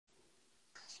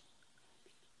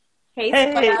Hey,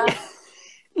 Hey, Sequoia.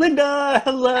 Linda,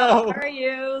 How hello. are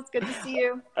you? It's good to see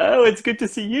you. Oh, it's good to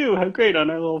see you. How great on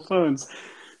our little phones.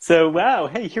 So, wow.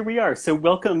 Hey, here we are. So,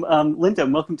 welcome, Linda,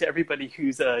 and welcome to everybody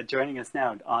who's joining us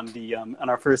now on the on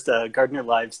our first Gardener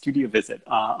Live studio visit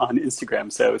on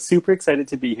Instagram. So, super excited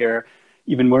to be here.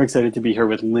 Even more excited to be here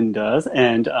with Linda.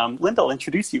 And Linda, I'll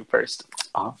introduce you first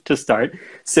to start.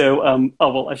 So,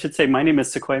 oh, well, I should say my name is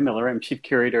Sequoia Miller. I'm Chief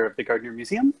Curator of the Gardner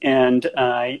Museum, and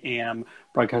I am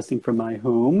broadcasting from my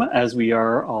home, as we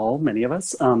are all, many of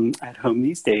us, at home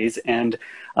these days. And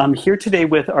I'm here today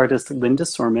with artist Linda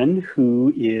Sormin,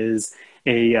 who is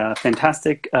a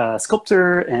fantastic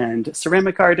sculptor and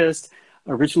ceramic artist,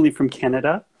 originally from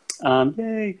Canada.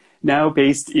 Yay! Now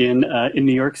based in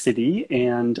New York City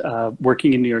and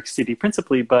working in New York City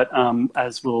principally, but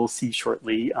as we'll see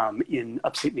shortly, in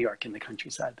upstate New York in the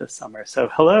countryside this summer. So,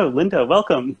 hello, Linda.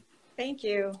 Welcome. Thank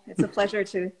you. It's a pleasure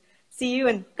to see you,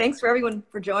 and thanks for everyone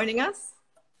for joining us.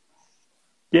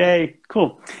 Yay!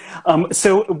 Cool.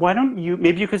 So, why don't you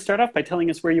maybe you could start off by telling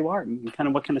us where you are and kind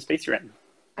of what kind of space you're in.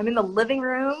 I'm in the living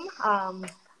room,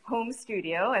 home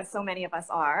studio, as so many of us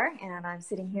are, and I'm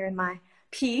sitting here in my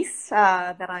piece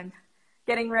that I'm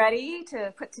getting ready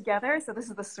to put together. So this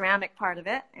is the ceramic part of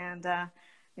it, and I'm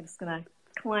just gonna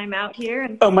climb out here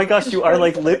and Oh my gosh, you are show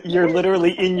you like you're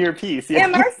literally in your piece. Yeah.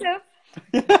 immersive.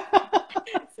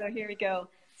 So here we go.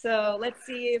 So let's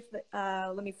see if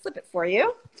let me flip it for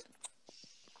you.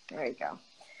 There you go.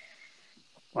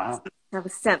 Wow. Have a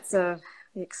sense of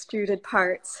the extruded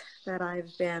parts that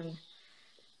I've been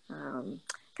kind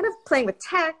of playing with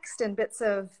text and bits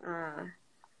of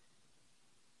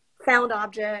found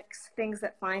objects, things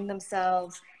that find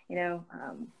themselves,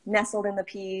 nestled in the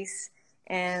piece,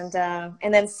 and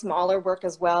then smaller work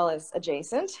as well as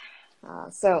adjacent.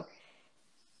 So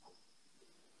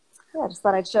yeah, I just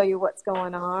thought I'd show you what's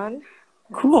going on.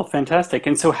 Cool, fantastic.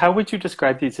 And so, how would you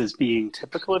describe these as being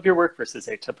typical of your work versus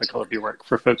atypical of your work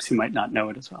for folks who might not know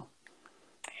it as well?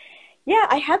 Yeah,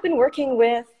 I have been working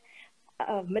with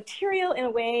material in a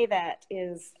way that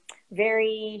is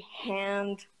very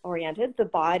hand oriented. The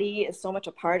body is so much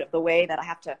a part of the way that I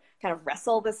have to kind of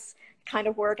wrestle this kind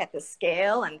of work at this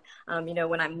scale. And,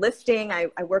 when I'm lifting, I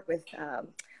work with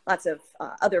lots of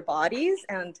other bodies,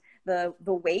 and the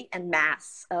weight and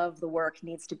mass of the work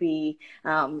needs to be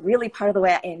really part of the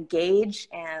way I engage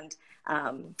and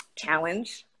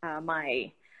challenge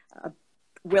my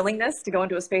willingness to go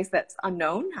into a space that's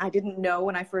unknown. I didn't know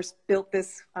when I first built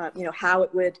this, how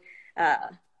it would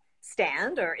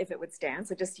stand or if it would stand.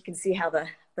 So just you can see how the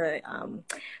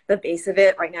base of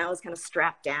it right now is kind of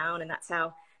strapped down, and that's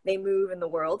how they move in the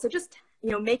world. So just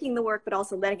making the work, but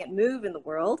also letting it move in the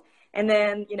world. And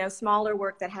then smaller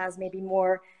work that has maybe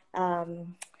more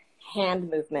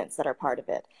hand movements that are part of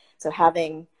it. So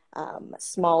having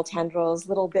small tendrils,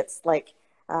 little bits like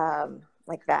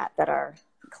that are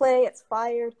clay, it's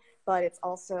fired, but it's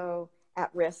also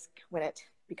at risk when it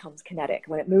becomes kinetic,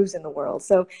 when it moves in the world.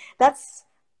 So that's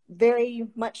very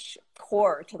much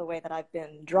core to the way that I've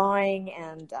been drawing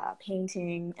and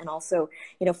painting, and also,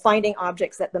 finding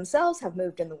objects that themselves have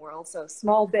moved in the world. So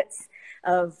small bits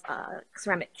of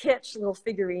ceramic kitsch, little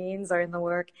figurines are in the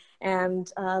work,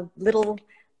 and little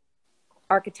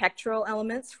architectural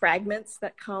elements, fragments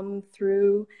that come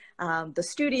through the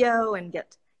studio and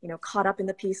get caught up in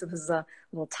the piece. So this is a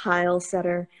little tile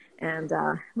setter and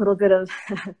a little bit of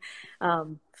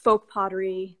folk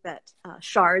pottery that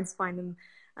shards find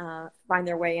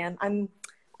their way in. I'm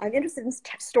interested in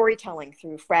storytelling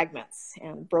through fragments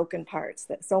and broken parts,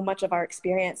 that so much of our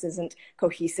experience isn't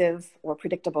cohesive or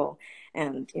predictable.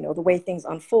 And, the way things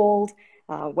unfold,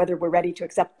 whether we're ready to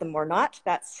accept them or not,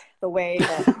 that's the way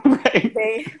that Right.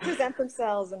 they present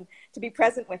themselves. And to be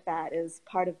present with that is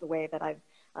part of the way that I've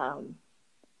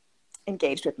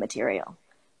engaged with material.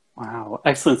 Wow,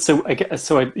 excellent. So I guess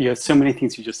so many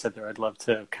things you just said there. I'd love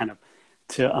to kind of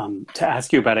to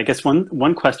ask you about. I guess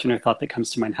one question or thought that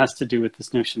comes to mind has to do with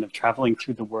this notion of traveling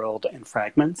through the world and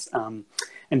fragments,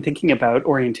 and thinking about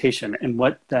orientation and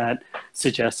what that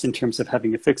suggests in terms of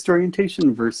having a fixed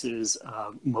orientation versus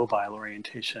mobile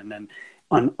orientation. And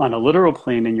on a literal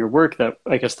plane in your work, that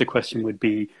I guess the question would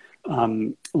be,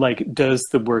 does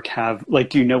the work have,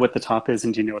 do you know what the top is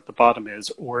and do you know what the bottom is?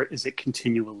 Or is it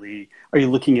continually, are you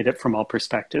looking at it from all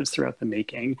perspectives throughout the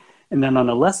making? And then on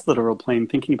a less literal plane,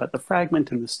 thinking about the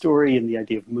fragment and the story and the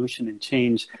idea of motion and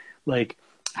change,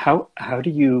 how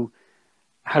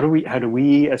do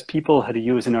we as people, how do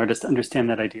you as an artist understand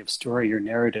that idea of story or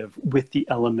narrative with the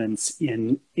elements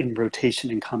in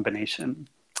rotation and combination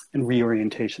and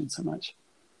reorientation so much?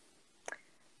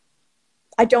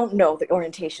 I don't know the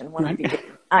orientation when I Right. begin.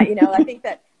 I think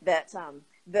that that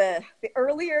the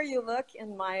earlier you look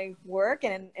in my work,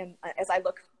 and as I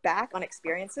look back on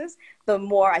experiences, the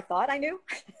more I thought I knew.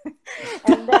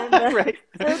 And then the Right.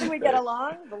 further we get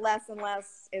along, the less and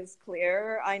less is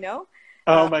clear I know.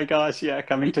 Oh my gosh, yeah,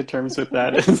 coming to terms with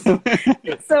that.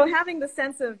 So having the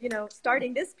sense of,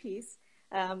 starting this piece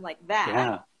like that,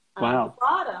 Yeah. the Wow.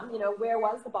 bottom, where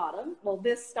was the bottom? Well,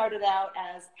 this started out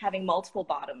as having multiple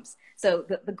bottoms. So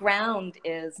the ground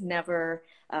is never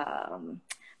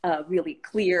a really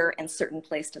clear and certain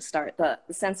place to start. The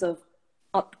sense of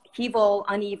upheaval,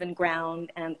 uneven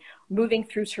ground, and moving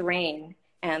through terrain,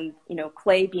 and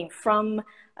clay being from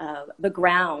the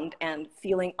ground and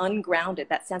feeling ungrounded.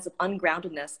 That sense of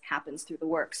ungroundedness happens through the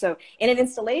work. So in an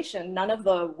installation, none of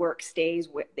the work stays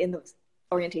in the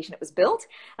orientation it was built.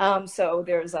 So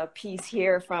there's a piece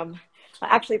here from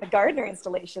actually the Gardner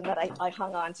installation that I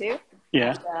hung on to.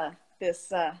 Yeah. And,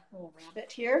 this little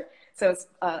rabbit here. So it's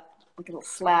like little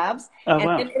slabs. Oh, And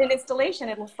wow. in an installation,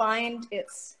 it will find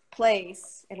its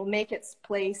place. It'll make its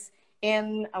place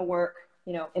in a work,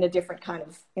 in a different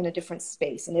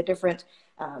space, in a different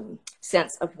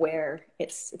sense of where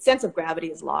its sense of gravity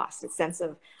is lost. Its sense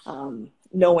of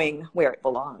knowing where it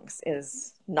belongs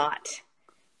is not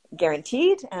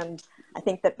guaranteed. And I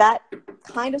think that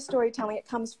kind of storytelling, it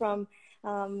comes from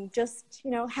just,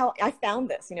 how I found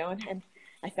this, and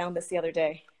I found this the other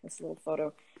day, this little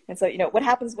photo. And so, what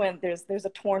happens when there's a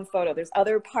torn photo, there's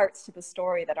other parts to the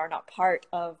story that are not part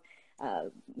of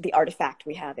the artifact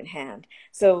we have in hand.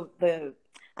 So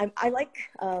I like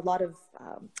a lot of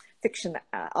fiction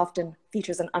that often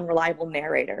features an unreliable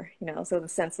narrator, so the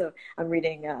sense of, I'm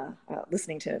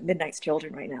listening to Midnight's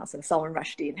Children right now, so Salman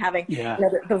Rushdie, and having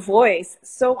the voice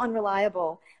so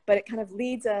unreliable, but it kind of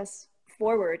leads us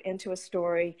forward into a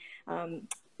story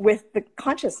with the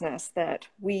consciousness that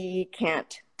we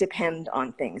can't depend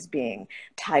on things being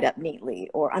tied up neatly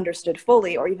or understood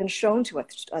fully or even shown to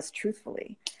us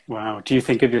truthfully. Wow. Do you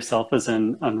think of yourself as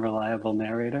an unreliable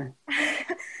narrator?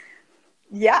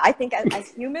 Yeah, I think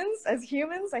as humans,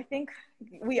 I think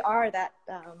we are that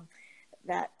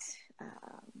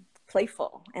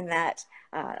playful and that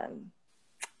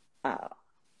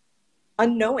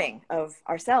unknowing of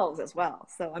ourselves as well.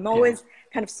 So I'm always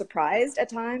kind of surprised at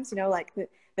times, like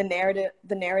the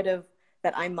narrative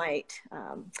that I might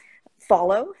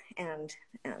follow and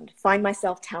find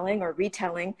myself telling or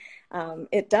retelling.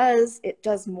 It does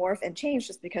morph and change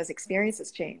just because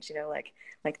experiences change.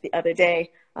 Like the other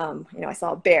day, I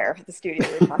saw a bear at the studio.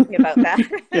 We were talking about that.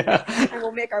 Yeah. And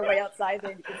we'll make our way outside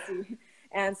there, you can see.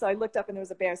 And so I looked up and there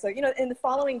was a bear. So, in the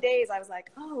following days, I was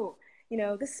like, oh,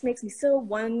 this makes me so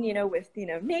one, with,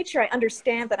 nature. I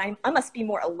understand that I must be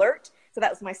more alert. So that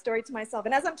was my story to myself.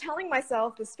 And as I'm telling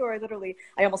myself the story, literally,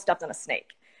 I almost stepped on a snake.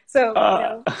 So,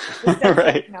 the sense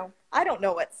right. of, I don't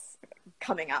know what's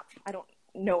coming up. I don't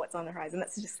know what's on the horizon.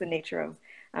 That's just the nature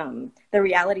of the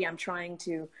reality I'm trying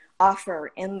to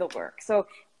offer in the work. So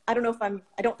I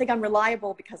don't think I'm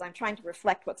reliable because I'm trying to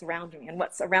reflect what's around me, and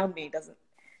what's around me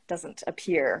doesn't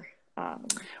appear.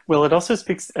 Well, it also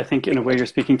speaks, I think, in a way, you're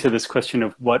speaking to this question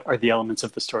of what are the elements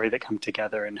of the story that come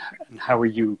together, and how are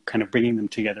you kind of bringing them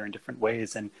together in different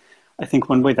ways. And I think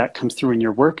one way that comes through in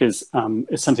your work is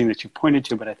something that you've pointed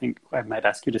to, but I think I might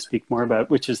ask you to speak more about,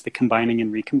 which is the combining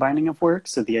and recombining of work.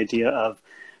 So the idea of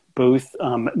both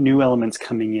new elements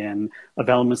coming in, of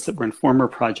elements that were in former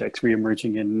projects,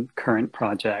 reemerging in current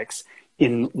projects,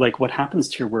 in like what happens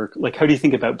to your work. Like, how do you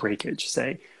think about breakage,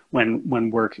 say,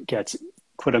 when work gets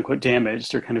quote unquote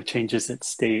damaged or kind of changes its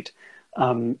state?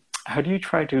 How do you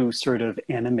try to sort of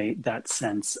animate that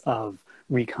sense of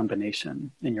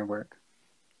recombination in your work?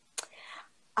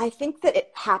 I think that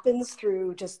it happens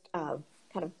through just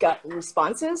kind of gut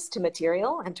responses to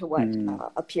material and to what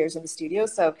appears in the studio.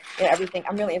 So everything,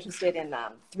 I'm really interested in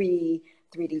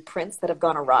 3D prints that have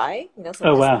gone awry,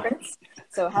 Oh, wow. prints.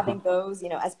 So having those,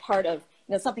 as part of,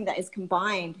 something that is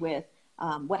combined with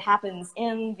what happens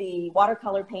in the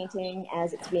watercolor painting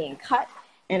as it's being cut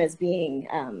and is being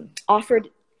offered.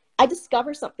 I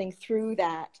discover something through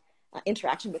that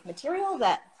interaction with material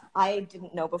that I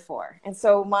didn't know before. And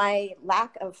so my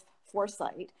lack of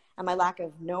foresight and my lack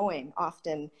of knowing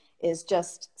often is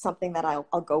just something that I'll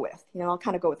go with. I'll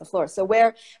kind of go with the flow. So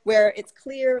where it's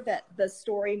clear that the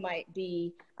story might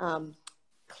be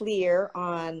clear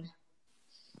on,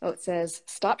 it says,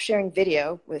 stop sharing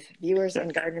video with viewers in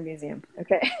Gardner Museum.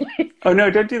 Okay. Oh, no,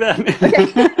 don't do that.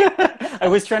 Okay. I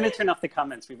was trying to turn off the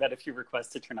comments. We've had a few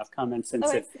requests to turn off comments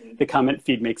since the comment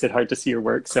feed makes it hard to see your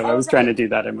work. So I was trying to do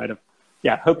that. I might have,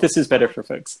 hope this is better for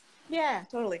folks. Yeah,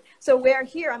 totally. So where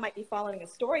here I might be following a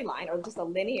storyline or just a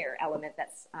linear element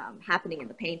that's happening in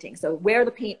the painting. So where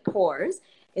the paint pours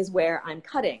is where I'm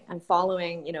cutting. I'm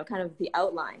following, kind of the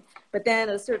outline. But then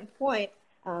at a certain point,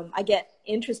 I get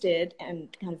interested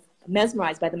and kind of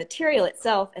mesmerized by the material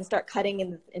itself and start cutting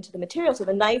into the material. So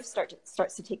the knife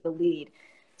starts to take the lead.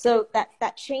 So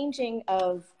that changing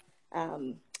of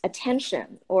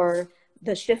attention, or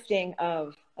the shifting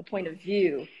of a point of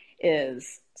view,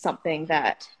 is something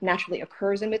that naturally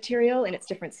occurs in material in its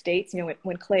different states.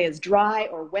 When clay is dry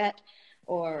or wet,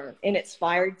 or in its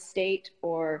fired state,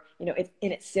 or in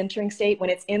its sintering state, when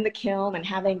it's in the kiln and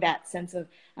having that sense of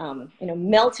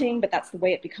melting, but that's the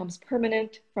way it becomes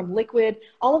permanent from liquid.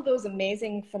 All of those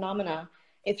amazing phenomena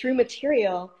through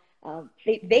material,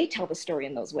 they tell the story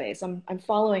in those ways. I'm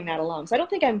following that along. So I don't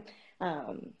think I'm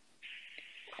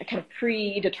kind of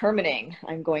predetermining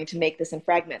I'm going to make this in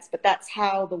fragments, but that's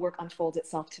how the work unfolds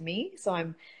itself to me. So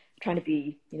I'm trying to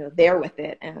be there with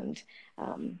it, and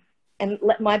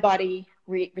let my body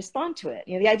respond to it.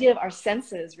 The idea of our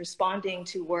senses responding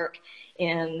to work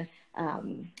in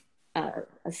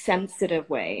a sensitive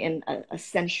way, in a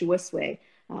sensuous way.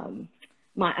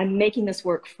 I'm making this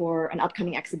work for an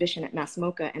upcoming exhibition at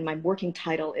MASMOCA, and my working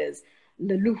title is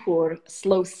Leluhur,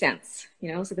 slow sense.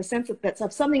 So the sense that's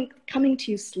of something coming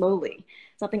to you slowly,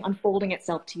 something unfolding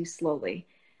itself to you slowly.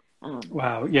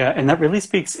 Wow, yeah, and that really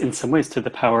speaks in some ways to the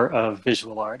power of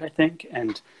visual art, I think,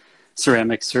 and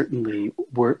ceramics certainly,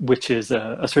 which is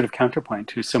a sort of counterpoint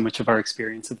to so much of our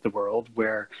experience of the world,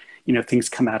 where things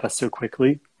come at us so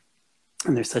quickly,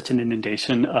 and there's such an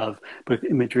inundation of both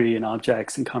imagery and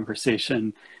objects and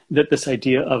conversation, that this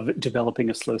idea of developing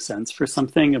a slow sense for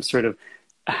something, of sort of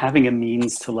having a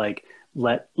means to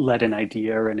let an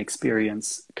idea or an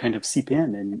experience kind of seep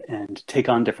in and take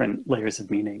on different layers of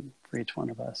meaning for each one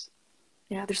of us.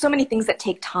 Yeah, there's so many things that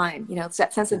take time. It's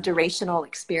that sense of durational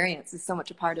experience is so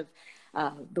much a part of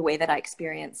the way that I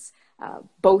experience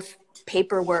both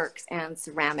paperworks and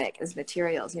ceramic as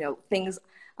materials. Things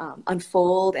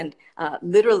unfold and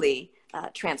literally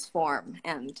transform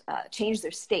and change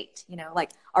their state.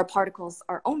 Like our particles,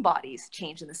 our own bodies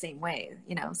change in the same way.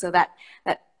 So that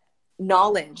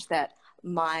knowledge that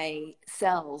my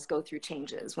cells go through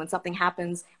changes. When something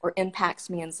happens or impacts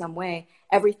me in some way,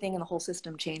 everything in the whole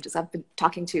system changes. I've been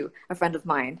talking to a friend of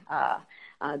mine,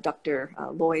 Dr.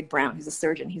 Lloyd Brown, who's a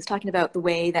surgeon. He's talking about the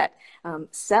way that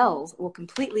cells will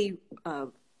completely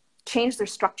change their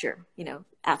structure,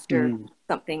 after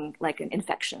something like an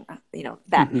infection,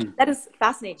 that is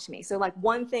fascinating to me. So like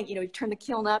one thing, you turn the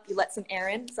kiln up, you let some air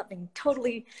in, something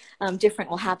totally different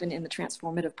will happen in the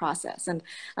transformative process. And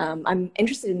I'm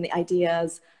interested in the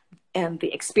ideas and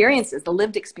the experiences, the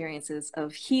lived experiences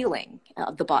of healing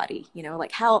of the body,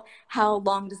 like how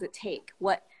long does it take?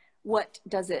 What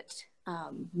does it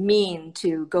mean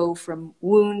to go from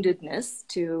woundedness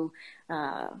to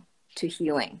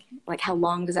healing? Like how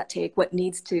long does that take? What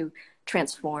needs to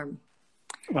transform?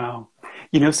 Wow.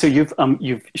 So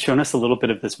you've shown us a little bit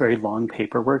of this very long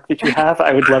paperwork that you have.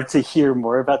 I would love to hear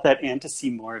more about that and to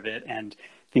see more of it, and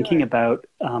thinking about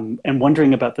and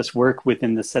wondering about this work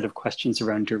within the set of questions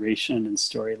around duration and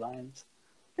storylines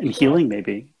and healing,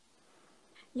 maybe.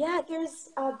 Yeah, there's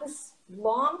this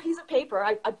long piece of paper.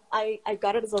 I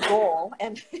got it as a roll,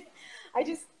 and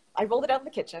I rolled it out in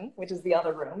the kitchen, which is the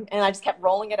other room, and I just kept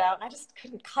rolling it out, and I just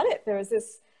couldn't cut it. There was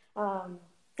this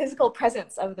physical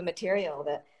presence of the material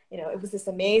that, it was this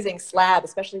amazing slab,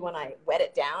 especially when I wet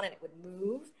it down and it would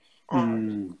move.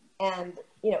 And,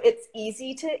 it's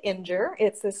easy to injure.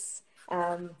 It's this,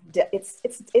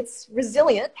 it's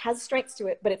resilient, has strengths to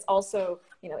it, but it's also,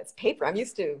 it's paper. I'm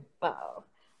used to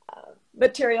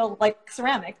material like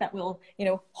ceramic that will,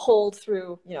 hold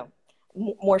through,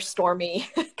 more stormy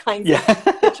kinds of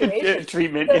situations.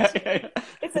 Treatment. So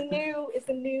it's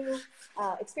a new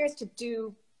experience to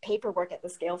do paperwork at the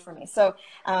scale for me. So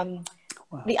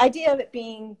the idea of it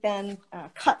being then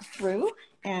cut through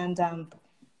and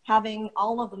having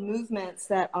all of the movements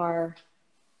that are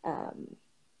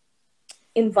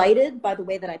invited by the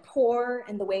way that I pour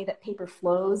and the way that paper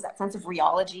flows, that sense of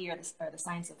rheology or the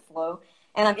science of flow.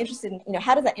 And I'm interested in,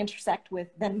 how does that intersect with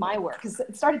then my work? Because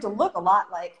it started to look a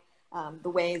lot like the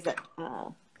ways that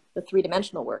the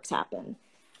three-dimensional works happen.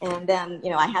 And then,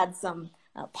 I had some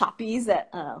poppies that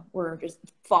were just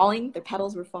falling, their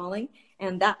petals were falling,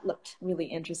 and that looked really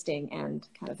interesting and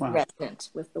kind of resonant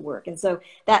with the work. And so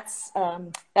that's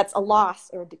a loss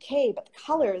or a decay, but the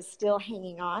color is still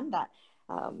hanging on, that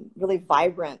really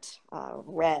vibrant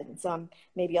red. And so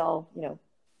maybe I'll,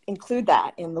 include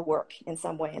that in the work in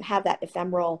some way and have that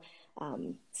ephemeral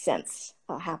sense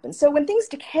happen. So when things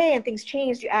decay and things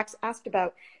change, you asked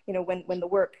about, when the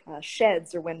work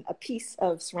sheds, or when a piece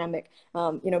of ceramic,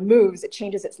 moves, it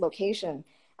changes its location.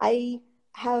 I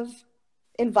have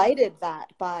invited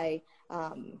that by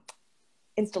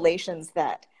installations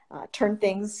that turn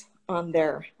things on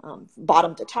their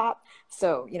bottom to top.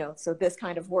 So, so this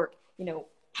kind of work,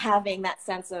 having that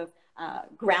sense of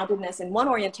groundedness in one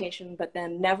orientation, but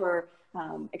then never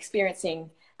experiencing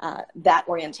that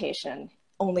orientation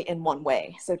only in one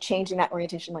way. So changing that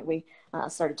orientation like we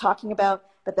started talking about,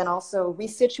 but then also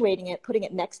resituating it, putting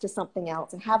it next to something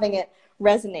else and having it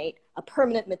resonate, a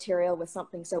permanent material with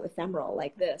something so ephemeral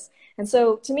like this. And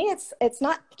so to me, it's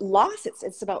not loss,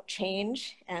 it's about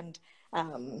change and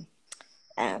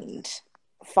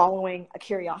following a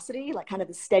curiosity, like kind of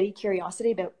a steady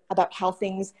curiosity about how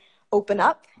things open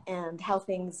up and how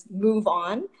things move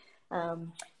on.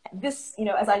 This,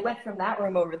 as I went from that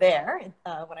room over there,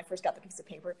 when I first got the piece of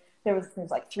paper, there was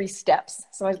like 3 steps.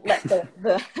 So I let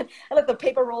I let the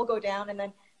paper roll go down, and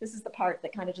then this is the part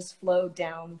that kind of just flowed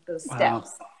down those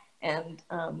steps. Wow. And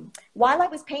while I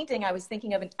was painting, I was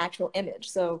thinking of an actual image.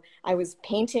 So I was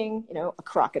painting, a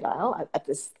crocodile,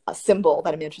 a symbol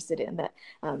that I'm interested in that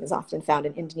is often found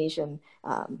in Indonesian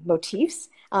motifs.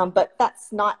 But that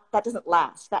doesn't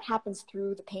last. That happens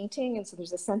through the painting. And so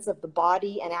there's a sense of the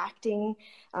body and acting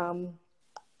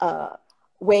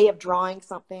way of drawing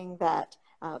something that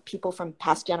people from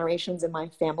past generations in my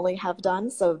family have done.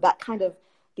 So that kind of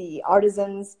the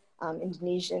artisans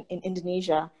in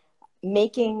Indonesia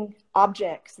making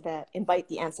objects that invite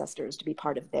the ancestors to be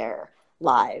part of their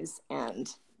lives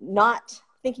and not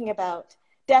thinking about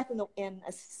death in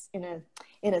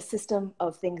a system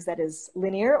of things that is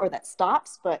linear or that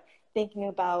stops, but thinking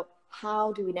about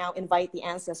how do we now invite the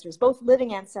ancestors, both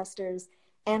living ancestors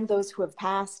and those who have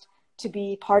passed, to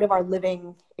be part of our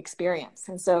living experience.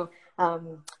 And so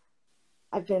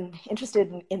I've been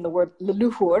interested in the word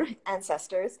leluhur,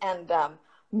 ancestors, and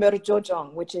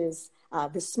merjojong, which is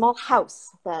this small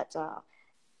house that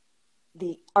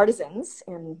the artisans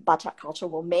in Batak culture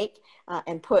will make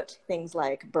and put things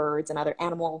like birds and other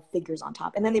animal figures on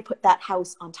top. And then they put that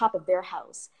house on top of their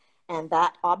house. And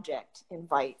that object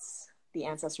invites the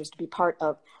ancestors to be part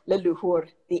of leluhur,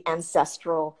 the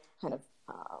ancestral kind of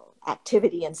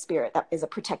activity and spirit that is a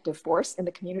protective force in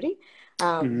the community.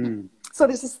 So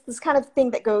there's this kind of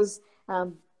thing that goes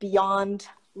beyond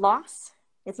loss.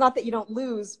 It's not that you don't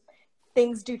lose.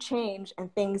 Things do change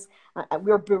and things,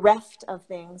 we're bereft of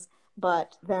things,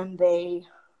 but then they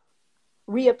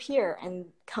reappear and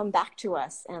come back to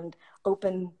us and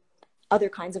open other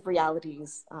kinds of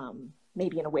realities,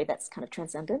 maybe in a way that's kind of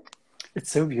transcendent. It's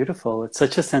so beautiful. It's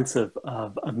such a sense of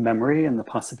memory and the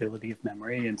possibility of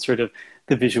memory and sort of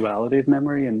the visuality of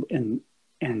memory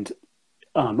and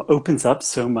opens up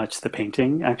so much the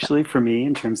painting actually for me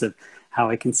in terms of how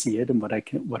I can see it and what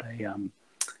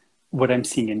I'm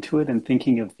seeing into it and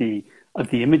thinking of the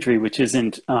imagery, which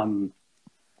isn't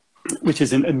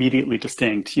immediately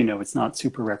distinct. It's not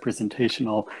super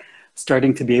representational.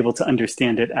 Starting to be able to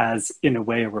understand it as, in a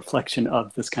way, a reflection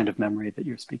of this kind of memory that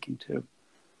you're speaking to.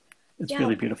 It's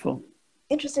really beautiful.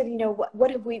 Interested,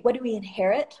 what do we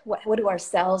inherit? What do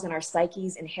ourselves and our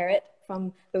psyches inherit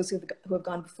from those who have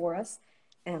gone before us?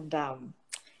 And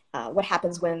what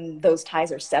happens when those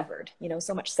ties are severed?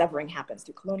 So much severing happens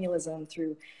through colonialism,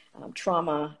 through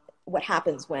trauma. What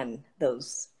happens when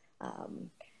those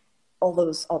all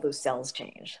those cells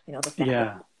change?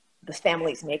 The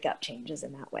family's makeup changes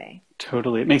in that way.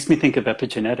 Totally. It makes me think of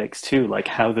epigenetics too, like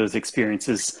how those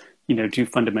experiences, do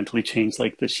fundamentally change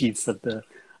like the sheets of the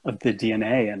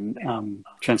DNA and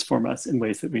transform us in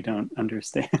ways that we don't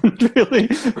understand really,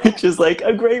 which is like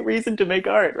a great reason to make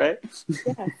art, right?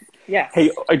 Yeah.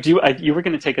 Hey, you were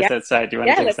going to take us outside. Do you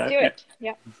want to take us out? Yeah, let's do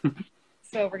it. Yeah.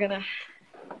 So we're going to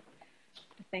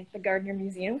thank the Gardner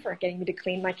Museum for getting me to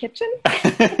clean my kitchen.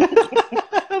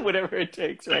 Whatever it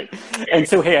takes, right? And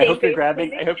so, hey, I hope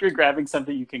you're grabbing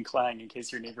something you can climb in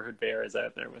case your neighborhood bear is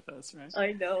out there with us, right?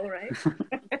 I know, right?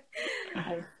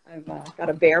 I've got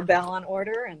a bear bell on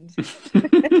order and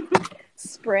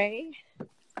spray.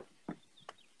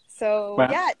 So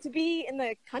wow. To be in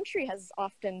the country has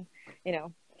often,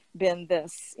 been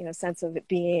this, sense of it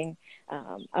being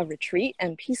a retreat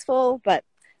and peaceful, but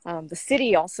the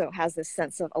city also has this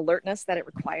sense of alertness that it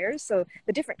requires. So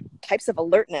the different types of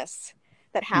alertness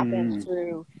that happen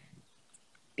through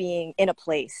being in a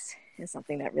place is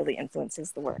something that really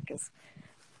influences the work. Is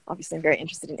obviously I'm very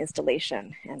interested in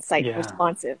installation and site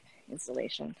responsive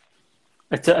installation.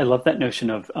 I love that notion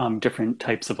of different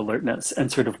types of alertness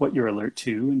and sort of what you're alert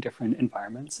to in different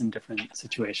environments and different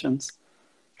situations.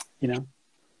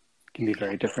 Can be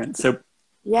very different. So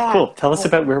cool. Tell us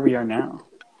about where we are now.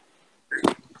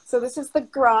 So this is the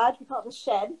garage. We call it the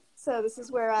shed. So this is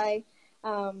where I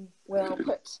will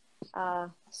put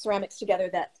ceramics together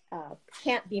that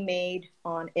can't be made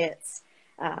on its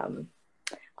on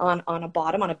a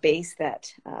bottom, on a base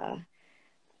that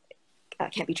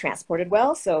can't be transported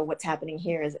well. So what's happening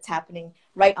here is it's happening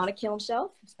right on a kiln shelf.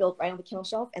 It's built right on the kiln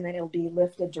shelf, and then it'll be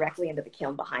lifted directly into the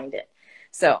kiln behind it.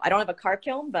 So I don't have a car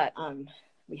kiln, but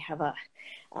we have a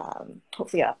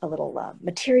hopefully a little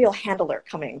material handler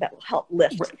coming that will help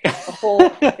lift the whole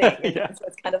thing. Yeah. So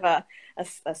it's kind of a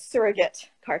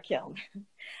surrogate car kiln.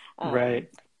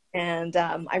 Right. And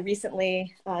I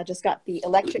recently just got the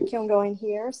electric kiln going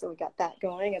here, so we got that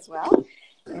going as well.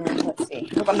 And let's see,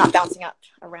 I hope I'm not bouncing up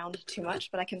around too much,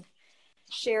 but I can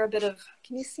share a bit of,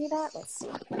 can you see that? Let's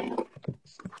see.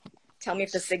 Tell me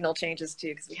if the signal changes too,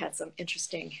 because we had some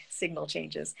interesting signal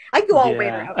changes. I can go all the way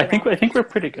around. I think we're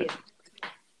pretty good.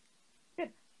 Good.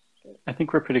 I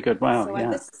think we're pretty good. Wow. So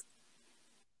yeah.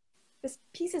 This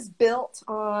piece is built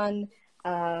on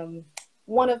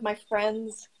one of my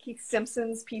friends, Keith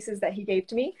Simpson's pieces that he gave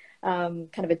to me,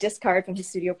 kind of a discard from his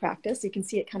studio practice. You can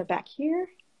see it kind of back here.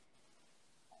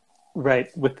 Right,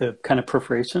 with the kind of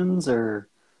perforations, or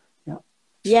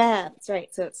yeah, that's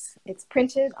right. So it's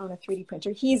printed on a 3D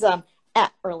printer. He's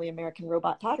at Early American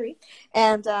Robot Pottery,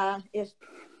 and if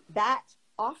that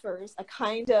offers a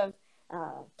kind of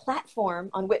platform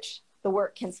on which the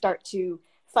work can start to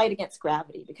fight against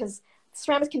gravity, because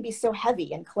ceramics can be so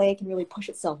heavy and clay can really push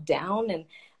itself down, and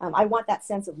I want that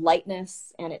sense of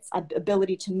lightness and its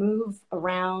ability to move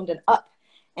around and up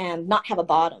and not have a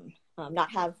bottom.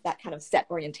 Not have that kind of set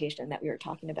orientation that we were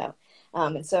talking about.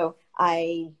 And so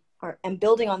I am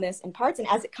building on this in parts, and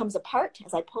as it comes apart,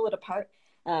 as I pull it apart,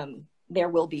 there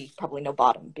will be probably no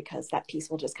bottom, because that piece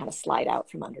will just kind of slide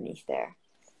out from underneath there.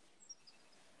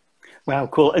 Wow,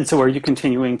 cool. And so are you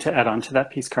continuing to add on to that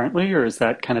piece currently, or is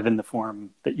that kind of in the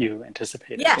form that you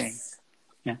anticipated being? Yes.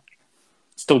 Yeah.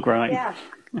 Still growing. Yeah.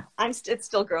 It's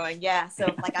still growing. Yeah.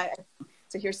 So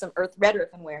so here's some red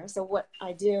earthenware. So what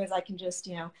I do is I can just,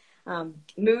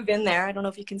 move in there. I don't know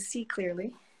if you can see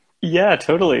clearly. Yeah,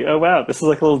 totally. Oh, wow. This is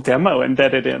like a little demo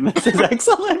embedded in. This is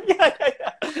excellent. Yeah.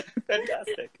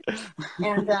 Fantastic.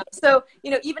 And so,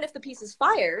 even if the piece is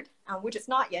fired, which it's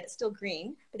not yet, it's still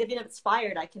green, but even if it's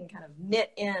fired, I can kind of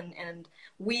knit in and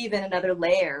weave in another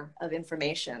layer of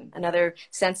information, another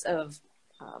sense of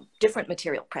different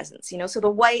material presence. So the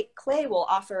white clay will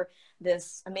offer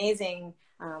this amazing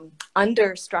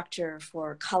understructure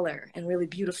for color and really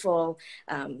beautiful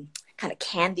kind of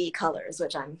candy colors,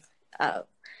 which I'm kind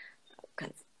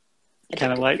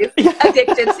of like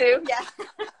addicted to. Yeah.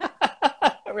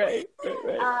 Right.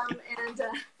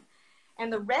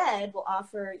 And the red will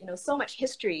offer so much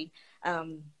history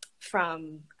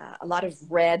from a lot of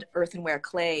red earthenware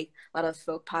clay. A lot of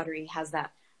folk pottery has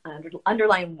that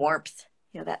underlying warmth,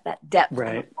 that depth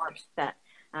and warmth that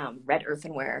red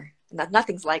earthenware.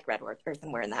 Nothing's like red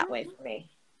earthenware in that way for me.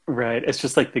 Right. It's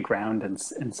just like the ground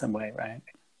in some way, right?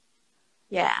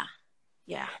 Yeah.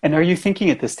 Yeah. And are you thinking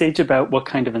at this stage about what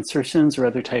kind of insertions or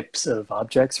other types of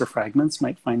objects or fragments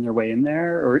might find their way in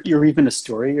there, or even a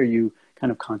story? Are you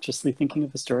kind of consciously thinking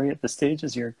of a story at this stage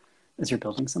as you're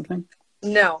building something?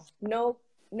 No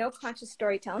conscious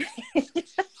storytelling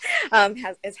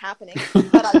is happening,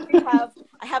 but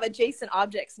I have adjacent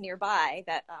objects nearby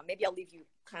that maybe I'll leave you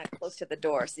kind of close to the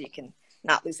door so you can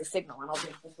not lose the signal, and I'll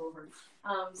bring this over.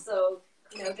 So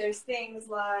there's things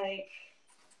like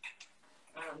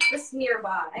just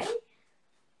nearby.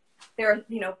 There are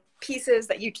pieces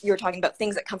that you were talking about,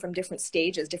 things that come from different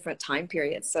stages, different time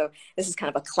periods. So this is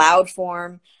kind of a cloud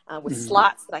form with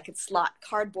slots that I could slot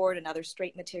cardboard and other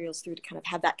straight materials through to kind of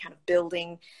have that kind of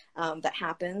building that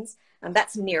happens.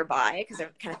 That's nearby because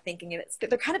they're kind of thinking of it.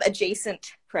 They're kind of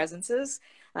adjacent presences.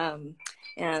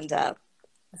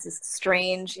 This is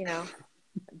strange,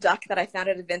 duck that I found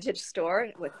at a vintage store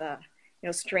with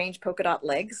strange polka dot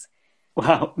legs.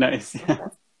 Wow, nice. Yeah.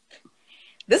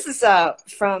 This is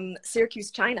from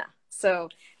Syracuse, China. So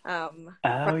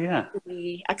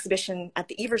the exhibition at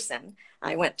the Everson,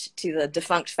 I went to the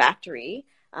defunct factory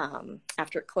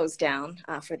after it closed down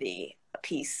for the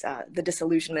piece, The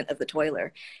Disillusionment of the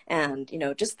Toiler. And,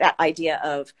 just that idea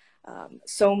of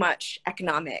so much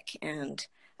economic and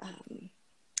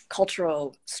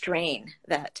cultural strain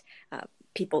that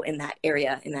people in that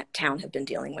area, in that town, have been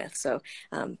dealing with. So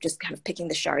just kind of picking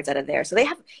the shards out of there. So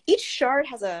each shard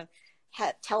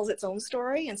tells its own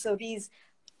story. And so these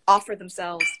offer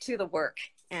themselves to the work.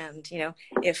 And,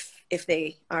 if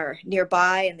they are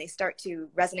nearby and they start to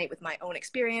resonate with my own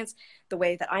experience, the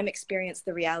way that I'm experiencing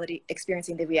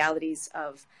the realities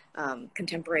of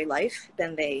contemporary life,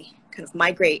 then they kind of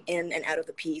migrate in and out of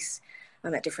the piece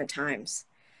at different times.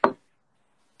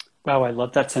 Wow, I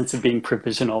love that sense of being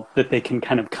provisional, that they can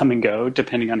kind of come and go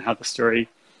depending on how the story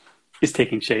is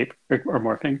taking shape or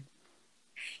morphing.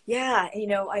 Yeah,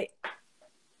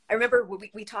 I remember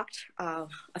we talked a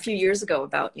few years ago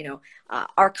about,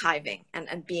 archiving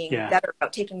and being Yeah. better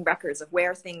about taking records of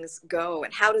where things go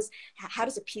and how does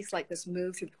a piece like this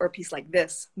move through, or a piece like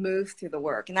this move through the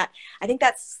work. And that, I think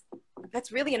that's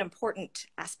really an important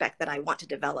aspect that I want to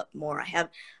develop more. I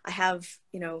have,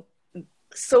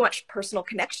 so much personal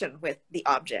connection with the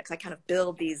objects. I kind of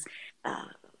build these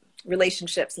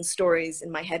relationships and stories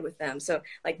in my head with them. So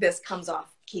like this comes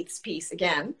off Keith's piece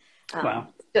again. Wow.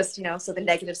 Just, so the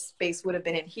negative space would have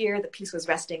been in here. The piece was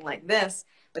resting like this,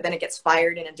 but then it gets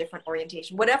fired in a different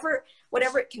orientation. Whatever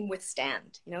it can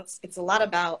withstand. It's a lot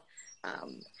about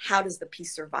how does the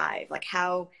piece survive? Like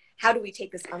how do we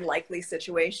take this unlikely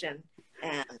situation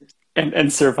and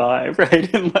And survive,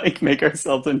 right? And like make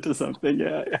ourselves into something.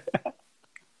 Yeah.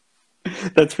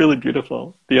 That's really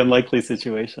beautiful. The unlikely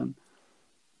situation.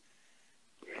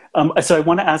 So I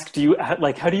want to ask, do you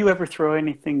like, how do you ever throw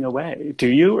anything away? Do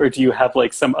you, or do you have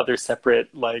like some other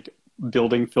separate like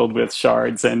building filled with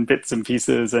shards and bits and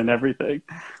pieces and everything?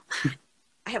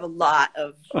 I have a lot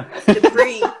of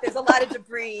debris. There's a lot of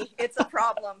debris. It's a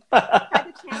problem. I try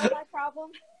to channel my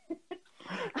problem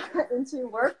into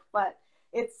work, but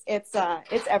it's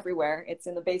everywhere. It's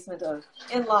in the basement of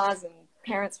in-laws and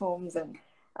parents' homes, and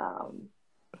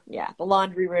yeah, the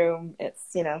laundry room.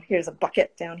 It's here's a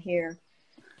bucket down here.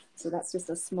 So that's just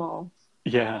a small.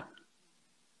 Yeah.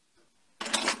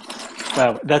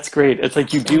 Wow, that's great. It's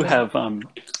like you do have oh,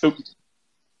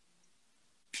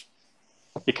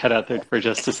 it cut out there for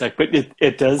just a sec, but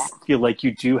it does feel like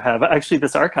you do have actually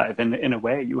this archive in a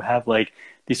way. You have like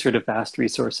these sort of vast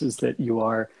resources that you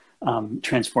are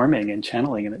transforming and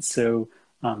channeling, and it's so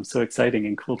exciting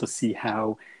and cool to see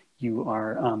how you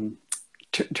are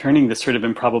turning this sort of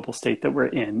improbable state that we're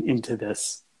in into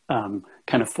this kind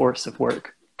of force of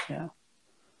work. Yeah.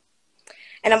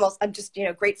 And I'm just,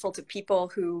 grateful to people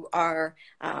who are,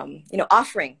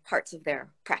 offering parts of their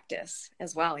practice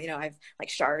as well. I've like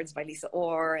Shards by Lisa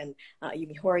Orr and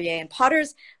Yumi Horie and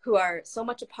potters who are so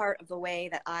much a part of the way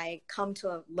that I come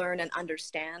to learn and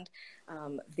understand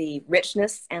the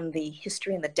richness and the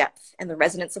history and the depth and the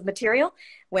resonance of material.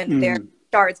 When their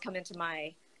shards come into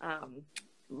my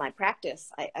my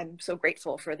practice, I'm so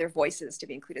grateful for their voices to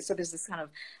be included. So there's this kind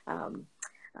of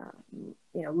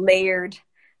layered,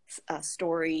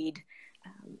 storied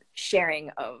sharing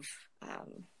of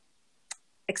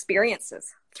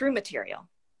experiences through material.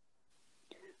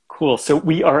 Cool. So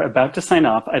we are about to sign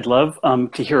off. I'd love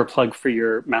to hear a plug for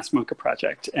your Mass Mocha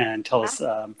project and tell us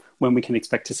when we can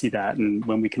expect to see that and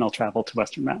when we can all travel to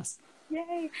Western Mass.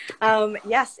 Yay.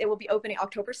 Yes, it will be opening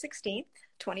October 16th,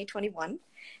 2021.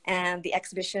 And the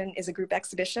exhibition is a group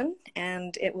exhibition,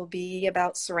 and it will be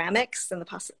about ceramics and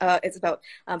it's about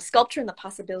sculpture and the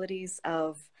possibilities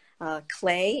of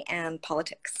clay and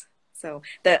politics. So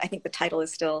I think the title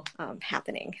is still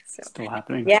happening. So still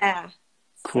happening. Yeah.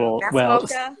 Cool. So, well,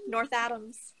 Mocha, North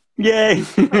Adams. Yay!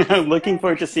 I'm looking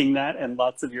forward to seeing that and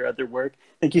lots of your other work.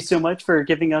 Thank you so much for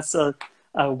giving us a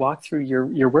walk through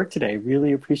your work today.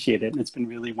 Really appreciate it. And it's been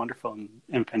really wonderful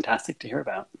and fantastic to hear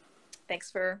about. Thanks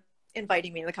for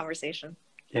inviting me to the conversation.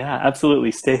 Yeah,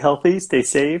 absolutely. Stay healthy, stay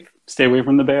safe, stay away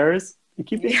from the bears, and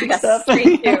keep making stuff.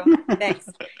 Thank you. Thanks.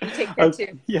 You take care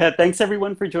too. Yeah, thanks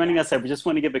everyone for joining us. I just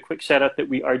want to give a quick shout out that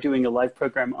we are doing a live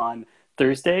program on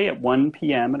Thursday at 1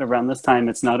 p.m. and around this time.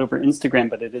 It's not over Instagram,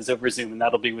 but it is over Zoom, and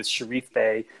that'll be with Sharif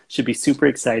Bey. Should be super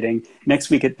exciting. Next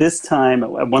week at this time,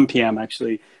 at 1 p.m.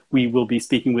 actually, we will be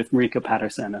speaking with Mariko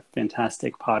Patterson, a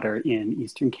fantastic potter in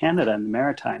Eastern Canada and the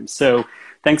Maritimes. So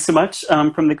thanks so much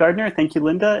from The Gardener. Thank you,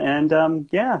 Linda. And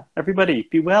yeah, everybody,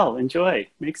 be well, enjoy,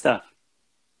 make stuff.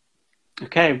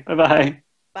 Okay, bye-bye.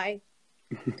 Bye.